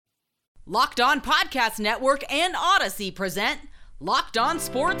Locked On Podcast Network and Odyssey present Locked On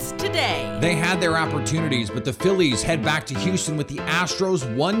Sports Today. They had their opportunities, but the Phillies head back to Houston with the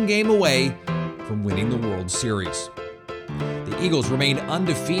Astros one game away from winning the World Series. The Eagles remained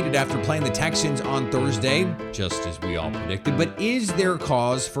undefeated after playing the Texans on Thursday, just as we all predicted, but is there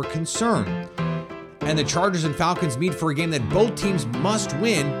cause for concern? And the Chargers and Falcons meet for a game that both teams must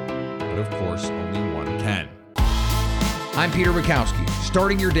win, but of course only one can. I'm Peter Bukowski,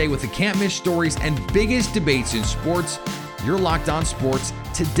 starting your day with the can't-miss stories and biggest debates in sports. You're Locked On Sports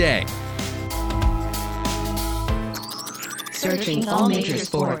Today. Searching all major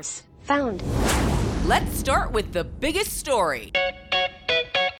sports. Found. Let's start with the biggest story.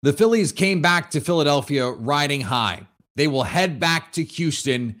 The Phillies came back to Philadelphia riding high. They will head back to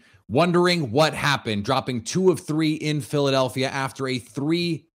Houston wondering what happened, dropping 2 of 3 in Philadelphia after a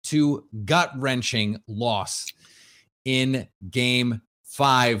 3-2 gut-wrenching loss in Game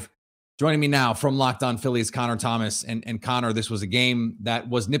 5. Joining me now from Locked On Phillies, Connor Thomas. And Connor, this was a game that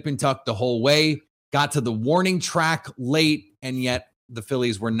was nip and tuck the whole way, got to the warning track late, and yet the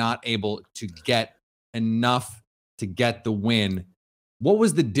Phillies were not able to get enough to get the win. What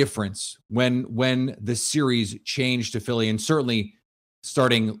was the difference when the series changed to Philly, and certainly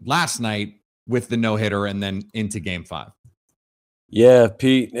starting last night with the no-hitter and then into Game 5? Yeah,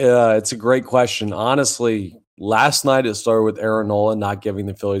 Pete, it's a great question. Honestly, last night it started with Aaron Nola not giving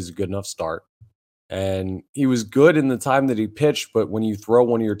the Phillies a good enough start. And he was good in the time that he pitched, but when you throw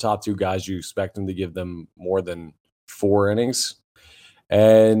one of your top 2 guys, you expect him to give them more than 4 innings.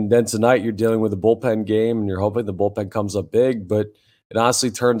 And then tonight you're dealing with a bullpen game and you're hoping the bullpen comes up big, but it honestly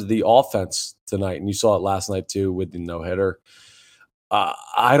turned to the offense tonight. And you saw it last night too with the no-hitter.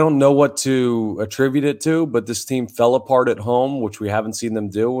 I don't know what to attribute it to, but this team fell apart at home, which we haven't seen them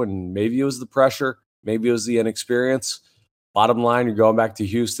do. And maybe it was the pressure. Maybe it was the inexperience. Bottom line, you're going back to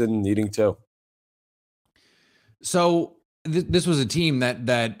Houston needing 2. So this was a team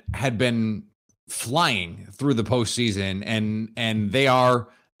that had been flying through the postseason, and they are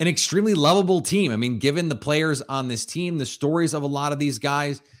an extremely lovable team. I mean, given the players on this team, the stories of a lot of these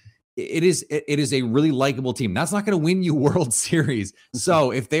guys, it is a really likable team. That's not going to win you World Series.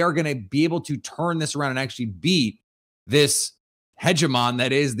 So if they are going to be able to turn this around and actually beat this hegemon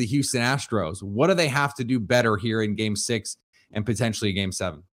that is the Houston Astros, what do they have to do better here in Game 6 and potentially Game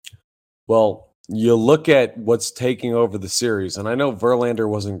 7? Well, you look at what's taking over the series, and I know Verlander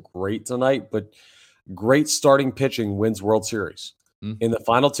wasn't great tonight, but great starting pitching wins World Series. In the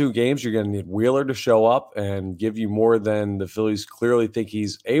final 2 games, you're going to need Wheeler to show up and give you more than the Phillies clearly think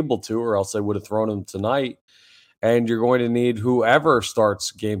he's able to, or else they would have thrown him tonight. And you're going to need whoever starts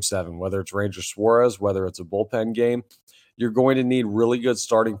Game 7, whether it's Ranger Suarez, whether it's a bullpen game. You're going to need really good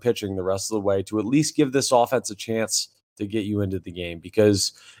starting pitching the rest of the way to at least give this offense a chance to get you into the game.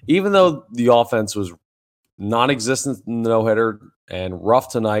 Because even though the offense was non-existent in the no-hitter and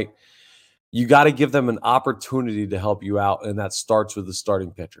rough tonight, you got to give them an opportunity to help you out, and that starts with the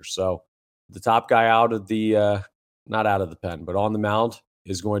starting pitcher. So the top guy out of the not out of the pen, but on the mound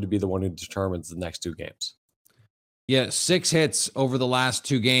is going to be the one who determines the next 2 games. Yeah, 6 hits over the last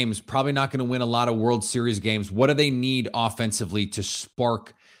 2 games. Probably not going to win a lot of World Series games. What do they need offensively to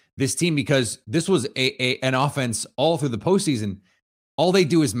spark this team? Because this was an offense all through the postseason. All they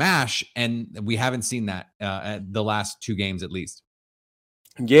do is mash, and we haven't seen that at the last 2 games at least.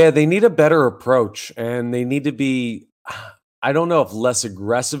 Yeah, they need a better approach, and they need to be, I don't know if less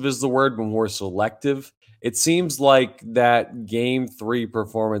aggressive is the word, but more selective. It seems like that Game 3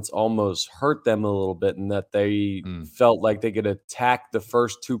 performance almost hurt them a little bit, in that they felt like they could attack the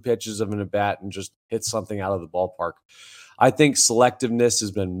first 2 pitches of an at-bat and just hit something out of the ballpark. I think selectiveness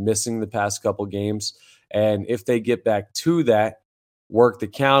has been missing the past couple games, and if they get back to that, work the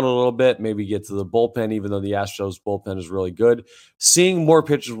count a little bit, maybe get to the bullpen, even though the Astros bullpen is really good. Seeing more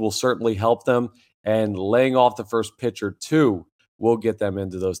pitches will certainly help them, and laying off the first pitch or 2 will get them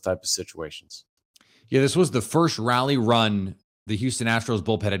into those type of situations. Yeah, this was the first rally run the Houston Astros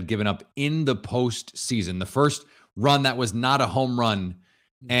bullpen had given up in the postseason. The first run that was not a home run,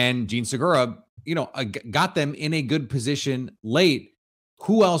 and Gene Segura, got them in a good position late.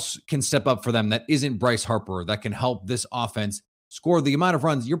 Who else can step up for them that isn't Bryce Harper that can help this offense score the amount of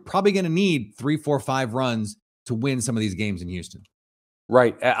runs? You're probably going to need 3, 4, 5 runs to win some of these games in Houston.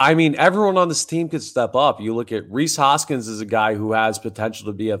 Right. I mean, everyone on this team could step up. You look at Rhys Hoskins is a guy who has potential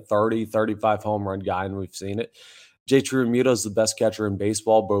to be a 30, 35 home run guy, and we've seen it. JT Realmuto is the best catcher in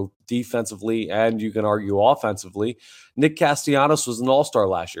baseball, both defensively and you can argue offensively. Nick Castellanos was an all-star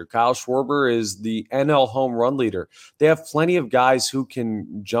last year. Kyle Schwarber is the NL home run leader. They have plenty of guys who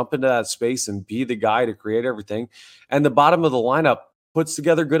can jump into that space and be the guy to create everything. And the bottom of the lineup, puts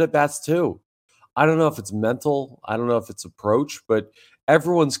together good at-bats too. I don't know if it's mental. I don't know if it's approach, but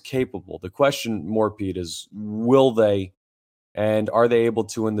everyone's capable. The question more, Pete, is will they and are they able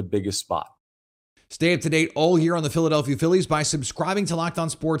to in the biggest spot? Stay up to date all year on the Philadelphia Phillies by subscribing to Locked On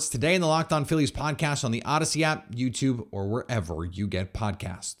Sports Today and the Locked On Phillies podcast on the Odyssey app, YouTube, or wherever you get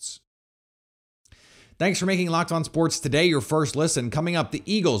podcasts. Thanks for making Locked On Sports Today your first listen. Coming up, the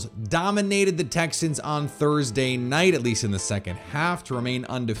Eagles dominated the Texans on Thursday night, at least in the second half, to remain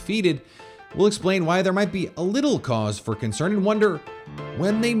undefeated. We'll explain why there might be a little cause for concern and wonder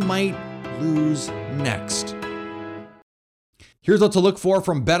when they might lose next. Here's what to look for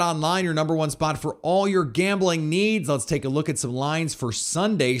from BetOnline, your number one spot for all your gambling needs. Let's take a look at some lines for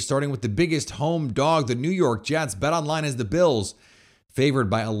Sunday, starting with the biggest home dog, the New York Jets. BetOnline has the Bills favored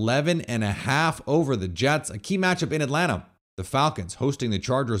by 11.5 over the Jets. A key matchup in Atlanta, the Falcons hosting the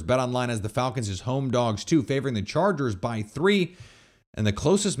Chargers. BetOnline has the Falcons as home dogs too, favoring the Chargers by 3. And the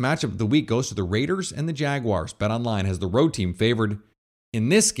closest matchup of the week goes to the Raiders and the Jaguars. BetOnline has the road team favored in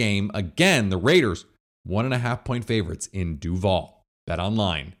this game. Again, the Raiders 1.5-point favorites in Duval.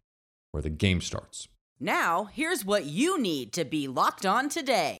 BetOnline, where the game starts. Now, here's what you need to be locked on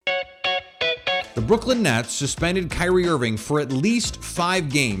today. The Brooklyn Nets suspended Kyrie Irving for at least 5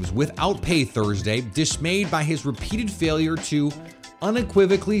 games without pay Thursday, dismayed by his repeated failure to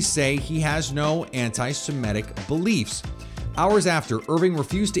unequivocally say he has no anti-Semitic beliefs. Hours after, Irving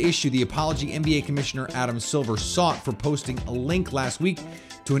refused to issue the apology NBA Commissioner Adam Silver sought for posting a link last week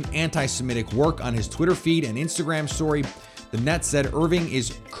to an anti-Semitic work on his Twitter feed and Instagram story. The Nets said Irving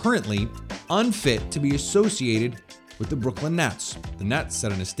is currently unfit to be associated with the Brooklyn Nets. The Nets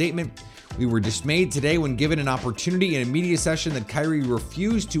said in a statement, "We were dismayed today when given an opportunity in a media session that Kyrie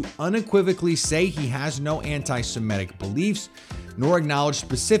refused to unequivocally say he has no anti-Semitic beliefs, nor acknowledge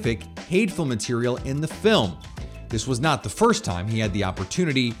specific hateful material in the film. This was not the first time he had the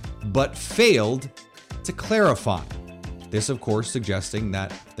opportunity, but failed to clarify." This, of course, suggesting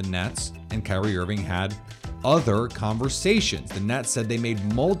that the Nets and Kyrie Irving had other conversations. The Nets said they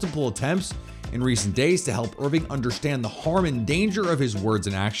made multiple attempts in recent days to help Irving understand the harm and danger of his words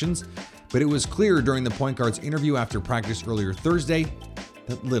and actions, but it was clear during the point guard's interview after practice earlier Thursday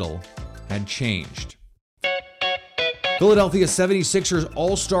that little had changed. Philadelphia 76ers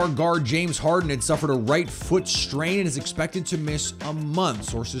all-star guard James Harden had suffered a right foot strain and is expected to miss a month,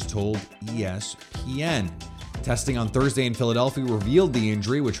 sources told ESPN. Testing on Thursday in Philadelphia revealed the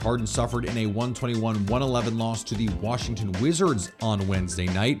injury, which Harden suffered in a 121-111 loss to the Washington Wizards on Wednesday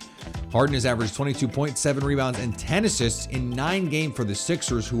night. Harden has averaged 22 points, 7 rebounds, and 10 assists in 9 games for the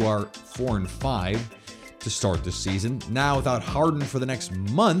Sixers, who are 4-5 to start the season. Now, without Harden for the next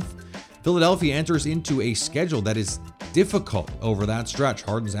month, Philadelphia enters into a schedule that is difficult over that stretch.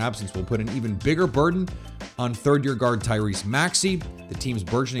 Harden's absence will put an even bigger burden on third-year guard Tyrese Maxey, the team's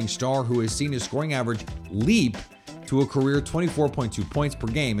burgeoning star who has seen his scoring average leap to a career 24.2 points per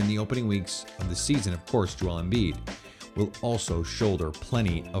game in the opening weeks of the season. Of course, Joel Embiid will also shoulder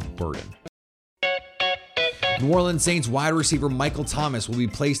plenty of burden. New Orleans Saints wide receiver Michael Thomas will be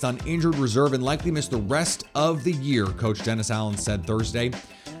placed on injured reserve and likely miss the rest of the year, Coach Dennis Allen said Thursday.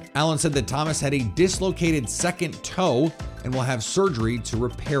 Allen said that Thomas had a dislocated second toe and will have surgery to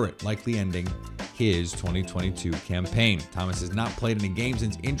repair it, likely ending his 2022 campaign. Thomas has not played in a game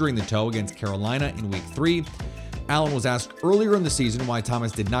since injuring the toe against Carolina in Week 3. Allen was asked earlier in the season why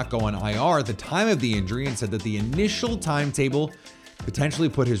Thomas did not go on IR at the time of the injury and said that the initial timetable potentially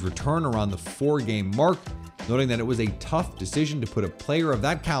put his return around the 4-game mark, noting that it was a tough decision to put a player of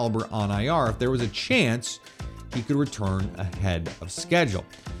that caliber on IR if there was a chance he could return ahead of schedule.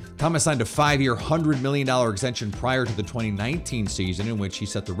 Thomas signed a 5-year, $100 million extension prior to the 2019 season, in which he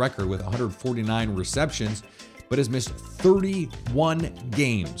set the record with 149 receptions, but has missed 31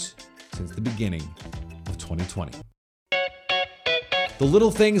 games since the beginning of 2020. The little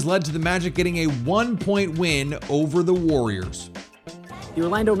things led to the Magic getting a 1-point win over the Warriors. The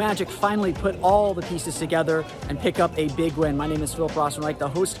Orlando Magic finally put all the pieces together and pick up a big win. My name is Philip Rossman-Reich, the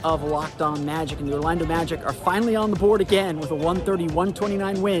host of Locked On Magic, and the Orlando Magic are finally on the board again with a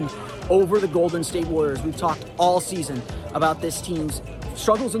 130-129 win over the Golden State Warriors. We've talked all season about this team's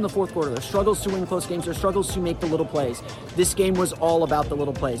struggles in the fourth quarter, their struggles to win close games, their struggles to make the little plays. This game was all about the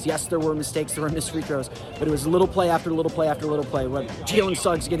little plays. Yes, there were mistakes, there were missed free throws, but it was little play after little play after little play. Jalen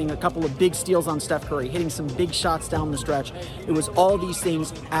Suggs getting a couple of big steals on Steph Curry, hitting some big shots down the stretch. It was all these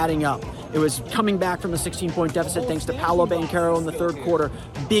things adding up. It was coming back from the 16-point deficit thanks to Paolo Banchero in the third quarter.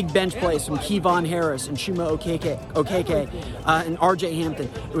 Big bench plays from Kevon Harris and Chuma Okeke and RJ Hampton.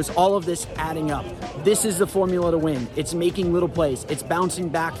 It was all of this adding up. This is the formula to win. It's making little plays. It's bouncing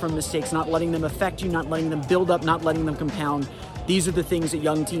back from mistakes, not letting them affect you, not letting them build up, not letting them compound. These are the things that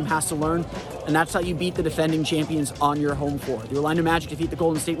young team has to learn, and that's how you beat the defending champions on your home floor. The Orlando Magic defeat the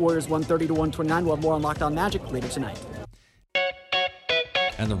Golden State Warriors 130-129. We'll have more on Locked On Magic later tonight.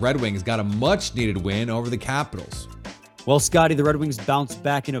 And the Red Wings got a much-needed win over the Capitals. Well, Scotty, the Red Wings bounced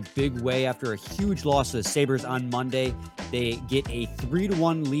back in a big way after a huge loss to the Sabres on Monday. They get a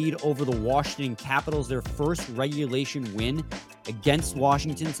 3-1 lead over the Washington Capitals, their first regulation win against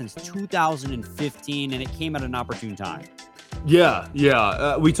Washington since 2015, and it came at an opportune time. Yeah.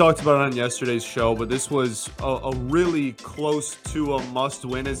 We talked about it on yesterday's show, but this was a really close to a must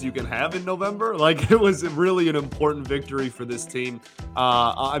win as you can have in November. Like, it was really an important victory for this team.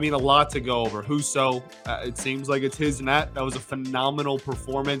 I mean, a lot to go over. Husso, it seems like it's his net. That was a phenomenal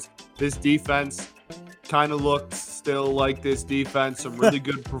performance. This defense kind of looked still like this defense. Some really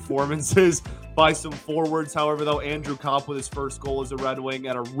good performances by some forwards. However, though, Andrew Kopp with his first goal as a Red Wing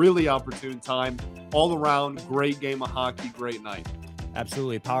at a really opportune time. All around, great game of hockey, great night.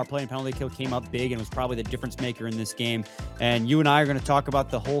 Absolutely. Power play and penalty kill came up big and was probably the difference maker in this game. And you and I are going to talk about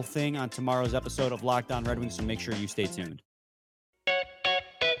the whole thing on tomorrow's episode of Locked On Red Wings, so make sure you stay tuned.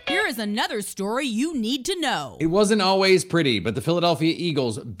 Here is another story you need to know. It wasn't always pretty, but the Philadelphia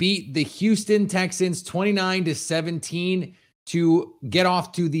Eagles beat the Houston Texans 29-17 to get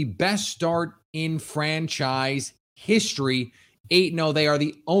off to the best start in franchise history. 8-0. They are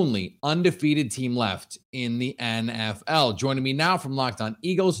the only undefeated team left in the NFL. Joining me now from Locked On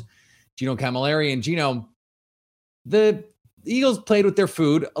Eagles, Gino Camilleri. And Gino, the Eagles played with their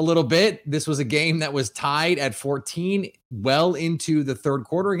food a little bit. This was a game that was tied at 14 well into the third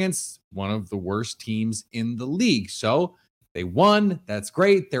quarter against one of the worst teams in the league. So they won. That's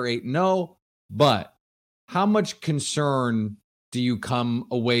great. They're 8-0. But how much concern do you come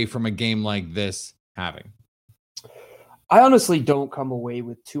away from a game like this having? I honestly don't come away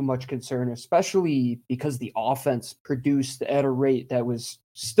with too much concern, especially because the offense produced at a rate that was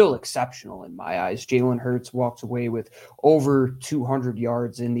still exceptional in my eyes. Jalen Hurts walked away with over 200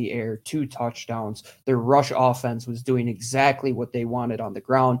 yards in the air, 2 touchdowns. Their rush offense was doing exactly what they wanted on the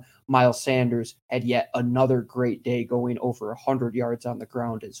ground. Miles Sanders had yet another great day, going over 100 yards on the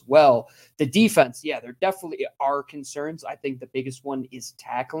ground as well. The defense, yeah, there definitely are concerns. I think the biggest one is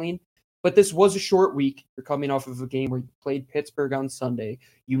tackling. But this was a short week. You're coming off of a game where you played Pittsburgh on Sunday.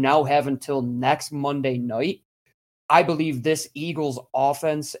 You now have until next Monday night. I believe this Eagles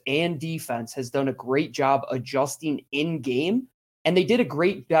offense and defense has done a great job adjusting in game. And they did a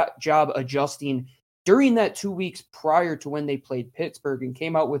great job adjusting during that 2 weeks prior to when they played Pittsburgh and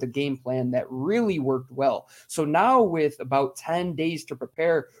came out with a game plan that really worked well. So now with about 10 days to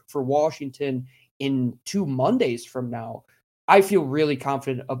prepare for Washington in 2 Mondays from now, I feel really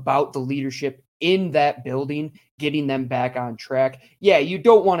confident about the leadership in that building, getting them back on track. Yeah, you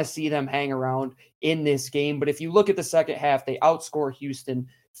don't want to see them hang around in this game, but if you look at the second half, they outscore Houston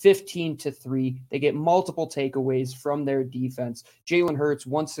 15-3. They get multiple takeaways from their defense. Jalen Hurts,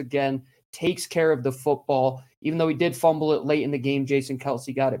 once again, takes care of the football. Even though he did fumble it late in the game, Jason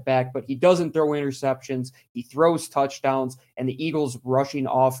Kelce got it back, but he doesn't throw interceptions. He throws touchdowns, and the Eagles' rushing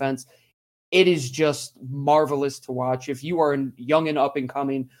offense, it is just marvelous to watch. If you are a young and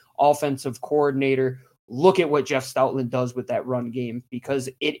up-and-coming offensive coordinator, look at what Jeff Stoutland does with that run game, because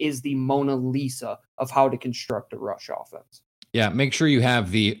it is the Mona Lisa of how to construct a rush offense. Yeah, make sure you have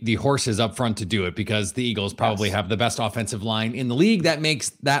the horses up front to do it, because the Eagles probably have the best offensive line in the league. That makes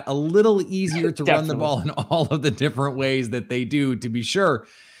that a little easier to run the ball in all of the different ways that they do, to be sure.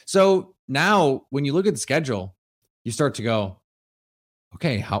 So now when you look at the schedule, you start to go,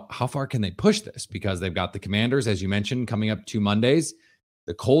 okay, how far can they push this? Because they've got the Commanders, as you mentioned, coming up 2 Mondays.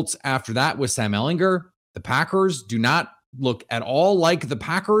 The Colts after that with Sam Ehlinger. The Packers do not look at all like the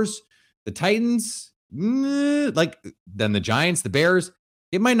Packers. The Titans, then the Giants, the Bears.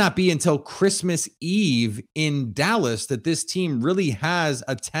 It might not be until Christmas Eve in Dallas that this team really has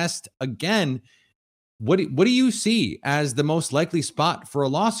a test again. What do you see as the most likely spot for a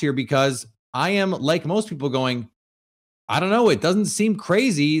loss here? Because I am, like most people, going, I don't know. It doesn't seem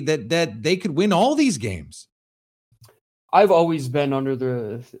crazy that they could win all these games. I've always been under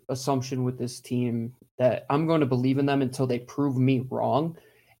the assumption with this team that I'm going to believe in them until they prove me wrong.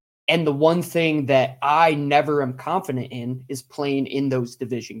 And the one thing that I never am confident in is playing in those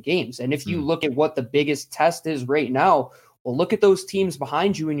division games. And if you look at what the biggest test is right now, well, look at those teams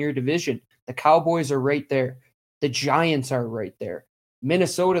behind you in your division. The Cowboys are right there. The Giants are right there.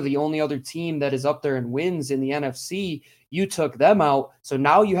 Minnesota, the only other team that is up there and wins in the NFC, you took them out. So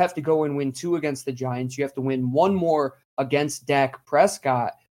now you have to go and win 2 against the Giants. You have to win 1 more against Dak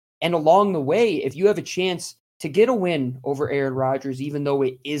Prescott. And along the way, if you have a chance to get a win over Aaron Rodgers, even though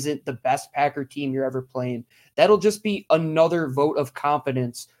it isn't the best Packer team you're ever playing, that'll just be another vote of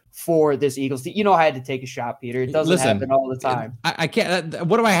confidence for this Eagles team. You know, I had to take a shot, Peter. It doesn't happen all the time. I can't.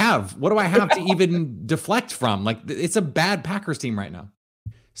 What do I have? What do I have to even deflect from? Like, it's a bad Packers team right now.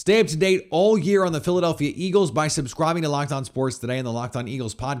 Stay up to date all year on the Philadelphia Eagles by subscribing to Locked On Sports Today and the Locked On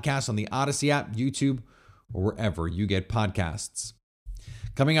Eagles podcast on the Odyssey app, YouTube, or wherever you get podcasts.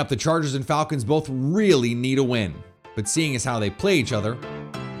 Coming up, the Chargers and Falcons both really need a win, but seeing as how they play each other,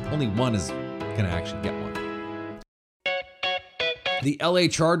 only one is going to actually get one. The LA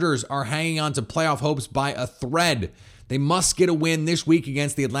Chargers are hanging on to playoff hopes by a thread. They must get a win this week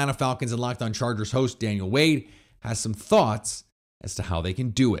against the Atlanta Falcons, and Locked On Chargers host Daniel Wade has some thoughts as to how they can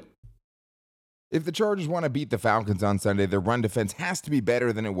do it. If the Chargers want to beat the Falcons on Sunday, their run defense has to be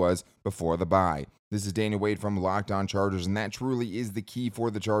better than it was before the bye. This is Daniel Wade from Locked On Chargers, and that truly is the key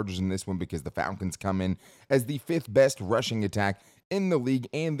for the Chargers in this one because the Falcons come in as the 5th best rushing attack in the league,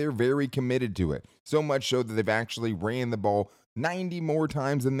 and they're very committed to it. So much so that they've actually ran the ball 90 more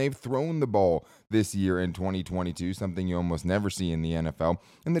times than they've thrown the ball this year in 2022, something you almost never see in the NFL.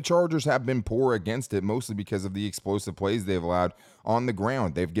 And the Chargers have been poor against it, mostly because of the explosive plays they've allowed on the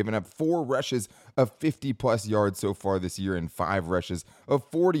ground. They've given up 4 rushes of 50-plus yards so far this year and 5 rushes of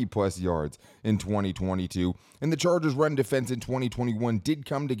 40-plus yards in 2022. And the Chargers' run defense in 2021 did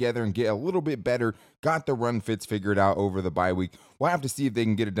come together and get a little bit better, got the run fits figured out over the bye week. We'll have to see if they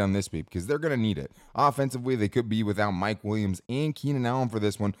can get it done this week because they're going to need it. Offensively, they could be without Mike Williams and Keenan Allen for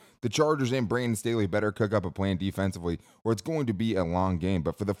this one. The Chargers and Brandon Staley better cook up a plan defensively or it's going to be a long game.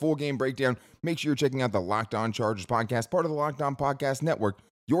 But for the full game breakdown, make sure you're checking out the Locked On Chargers podcast, part of the Locked On Podcast Network,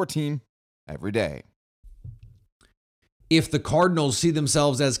 your team every day. If the Cardinals see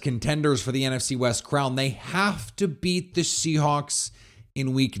themselves as contenders for the NFC West crown, they have to beat the Seahawks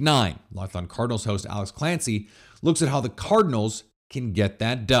in Week 9. Locked On Cardinals host Alex Clancy looks at how the Cardinals can get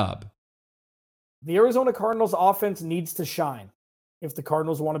that dub. The Arizona Cardinals offense needs to shine if the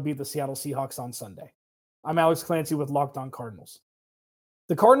Cardinals want to beat the Seattle Seahawks on Sunday. I'm Alex Clancy with Locked On Cardinals.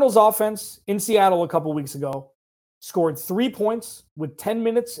 The Cardinals offense in Seattle a couple weeks ago scored 3 points with 10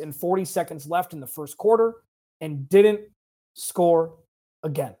 minutes and 40 seconds left in the first quarter and didn't score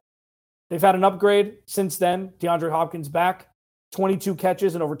again. They've had an upgrade since then. DeAndre Hopkins back, 22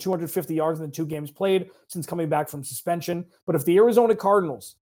 catches and over 250 yards in the 2 games played since coming back from suspension. But if the Arizona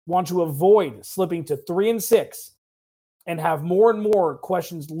Cardinals want to avoid slipping to 3-6 and have more and more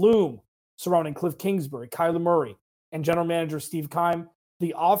questions loom surrounding Cliff Kingsbury, Kyler Murray, and general manager Steve Keim,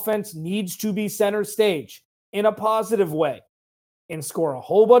 the offense needs to be center stage in a positive way and score a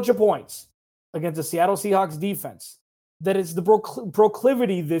whole bunch of points against the Seattle Seahawks defense that is the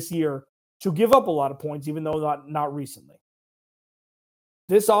proclivity this year to give up a lot of points, even though not recently.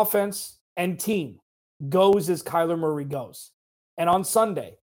 This offense and team goes as Kyler Murray goes. And on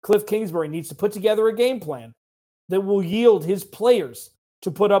Sunday, Cliff Kingsbury needs to put together a game plan that will yield his players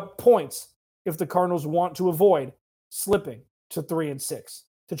to put up points if the Cardinals want to avoid slipping to 3-6.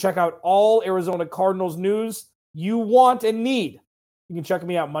 To check out all Arizona Cardinals news you want and need, you can check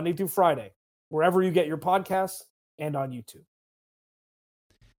me out Monday through Friday, wherever you get your podcasts and on YouTube.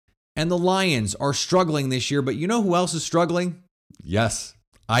 And the Lions are struggling this year, but you know who else is struggling? Yes,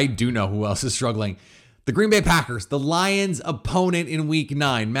 I do know who else is struggling. The Green Bay Packers, the Lions' opponent in Week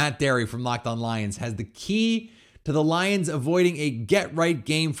 9. Matt Derry from Locked On Lions has the key to the Lions avoiding a get-right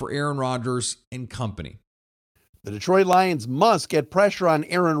game for Aaron Rodgers and company. The Detroit Lions must get pressure on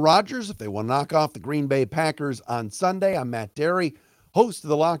Aaron Rodgers if they will knock off the Green Bay Packers on Sunday. I'm Matt Derry, host of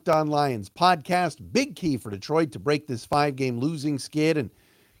the Locked On Lions podcast. Big key for Detroit to break this 5-game losing skid and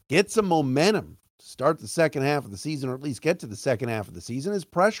get some momentum to start the second half of the season, or at least get to the second half of the season, is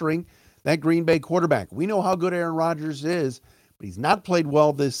pressuring that Green Bay quarterback. We know how good Aaron Rodgers is, but he's not played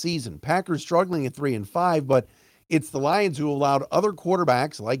well this season. Packers struggling at 3-5, but it's the Lions who allowed other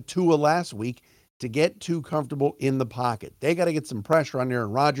quarterbacks like Tua last week to get too comfortable in the pocket. They got to get some pressure on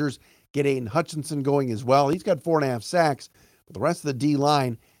Aaron Rodgers, get Aiden Hutchinson going as well. He's got 4.5 sacks, but the rest of the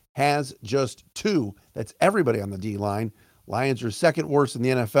D-line has just 2. That's everybody on the D-line. Lions are second worst in the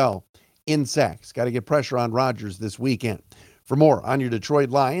NFL in sacks. Got to get pressure on Rodgers this weekend. For more on your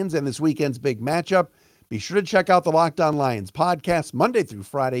Detroit Lions and this weekend's big matchup, be sure to check out the Locked On Lions podcast Monday through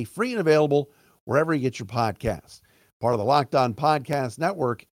Friday, free and available wherever you get your podcasts. Part of the Locked On Podcast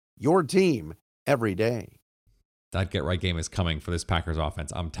Network, your team every day. That get-right game is coming for this Packers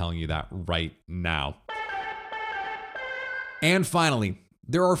offense. I'm telling you that right now. And finally,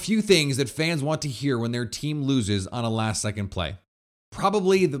 there are a few things that fans want to hear when their team loses on a last-second play.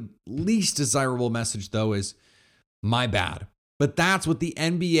 Probably the least desirable message, though, is my bad. But that's what the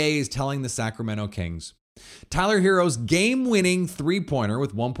NBA is telling the Sacramento Kings. Tyler Hero's game-winning three-pointer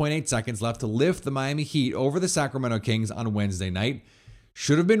with 1.8 seconds left to lift the Miami Heat over the Sacramento Kings on Wednesday night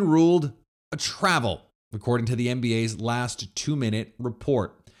should have been ruled a travel, according to the NBA's last 2-minute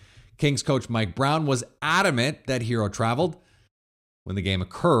report. Kings coach Mike Brown was adamant that Hero traveled when the game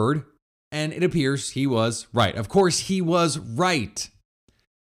occurred, and it appears he was right. Of course, he was right.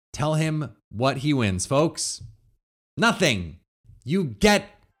 Tell him what he wins, folks. Nothing. You get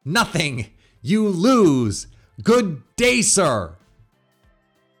nothing. You lose. Good day, sir.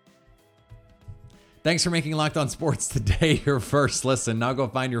 Thanks for making Locked On Sports Today your first listen. Now go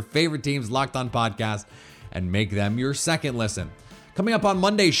find your favorite team's Locked On podcast and make them your second listen. Coming up on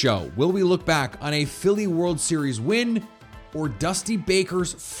Monday's show, will we look back on a Philly World Series win or Dusty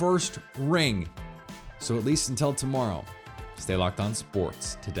Baker's first ring? So at least until tomorrow, stay locked on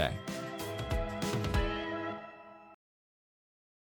sports today.